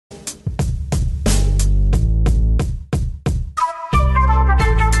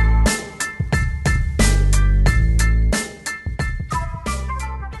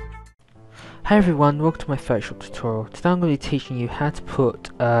Hey everyone, welcome to my Photoshop tutorial. Today I'm going to be teaching you how to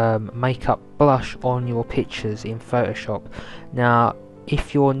put makeup blush on your pictures in Photoshop. Now,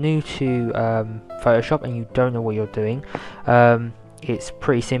 if you're new to Photoshop and you don't know what you're doing, it's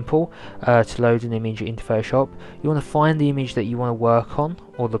pretty simple to load an image into Photoshop. You want to find the image that you want to work on,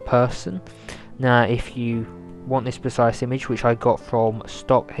 or the person. Now, if you want this precise image, which I got from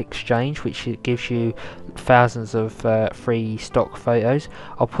Stock Exchange, which it gives you thousands of free stock photos.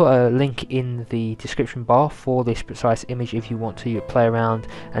 I'll put a link in the description bar for this precise image if you want to play around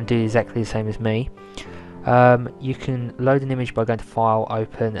and do exactly the same as me. You can load an image by going to File,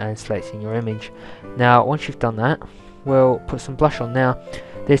 Open and selecting your image. Now once you've done that, we'll put some blush on. Now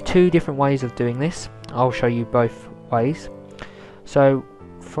there's two different ways of doing this. I'll show you both ways. So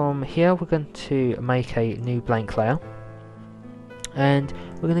from here we're going to make a new blank layer and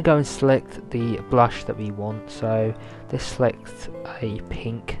we're going to go and select the blush that we want. So let's select a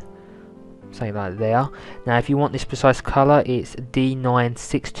pink, say like there. Now if you want this precise colour, it's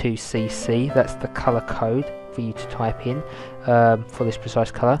D962CC, that's the colour code for you to type in for this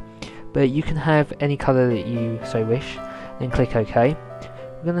precise colour, but you can have any colour that you so wish. Then click OK.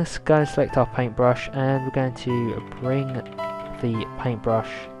 We're going to go and select our paintbrush and we're going to bring the paintbrush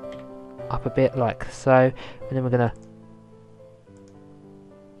up a bit like so, and then we're going to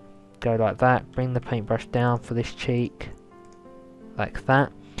go like that, bring the paintbrush down for this cheek like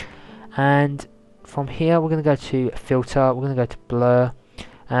that, and from here we're going to go to filter, we're going to go to blur,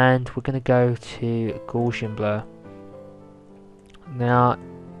 and we're going to go to Gaussian blur. Now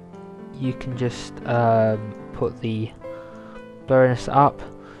you can just put the blurriness up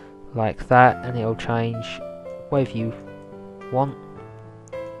like that and it'll change whatever you want.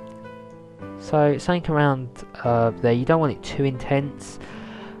 So something around there. You don't want it too intense.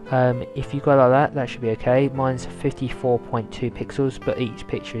 If you go like that, that should be okay. Mine's 54.2 pixels, but each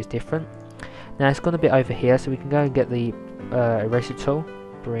picture is different. Now it's gone a bit over here, so we can go and get the eraser tool,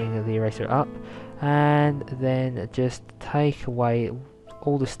 bring the eraser up, and then just take away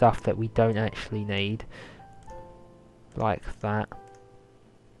all the stuff that we don't actually need, like that.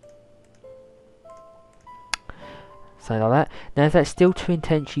 Something like that. Now if that's still too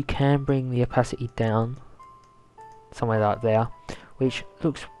intense, you can bring the opacity down somewhere like there, which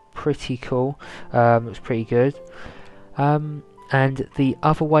looks pretty cool, looks pretty good. And the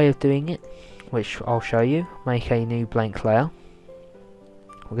other way of doing it, which I'll show you, make a new blank layer.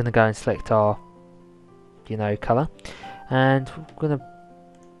 We're going to go and select our colour, and we're going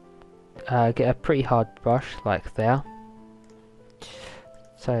to get a pretty hard brush like there,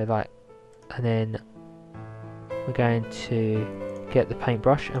 so like, and then we're going to get the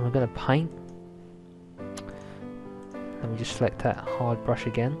paintbrush and we're going to paint. Let me just select that hard brush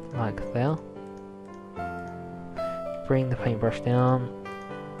again, like there. Bring the paintbrush down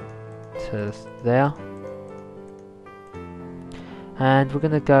to there. And we're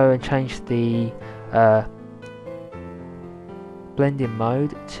going to go and change the blending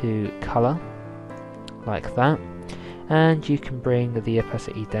mode to colour, like that. And you can bring the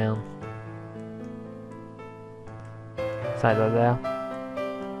opacity down, like there,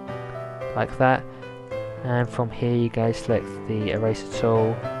 like that. And from here you go select the eraser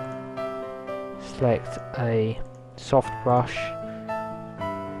tool, select a soft brush,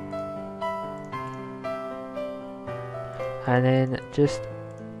 and then just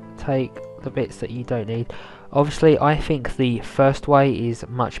take the bits that you don't need. Obviously I think the first way is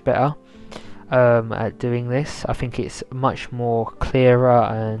much better at doing this. I think it's much more clearer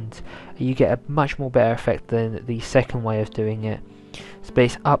and you get a much more better effect than the second way of doing it. But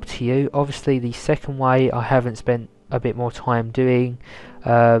it's up to you. Obviously the second way I haven't spent a bit more time doing.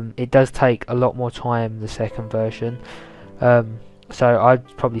 It does take a lot more time, the second version, so I'd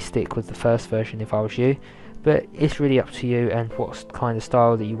probably stick with the first version if I was you, but it's really up to you and what kind of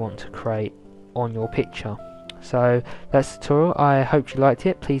style that you want to create on your picture. So that's the tutorial. I hope you liked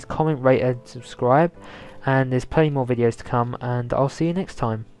it. Please comment, rate and subscribe, and there's plenty more videos to come, and I'll see you next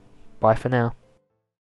time. Bye for now.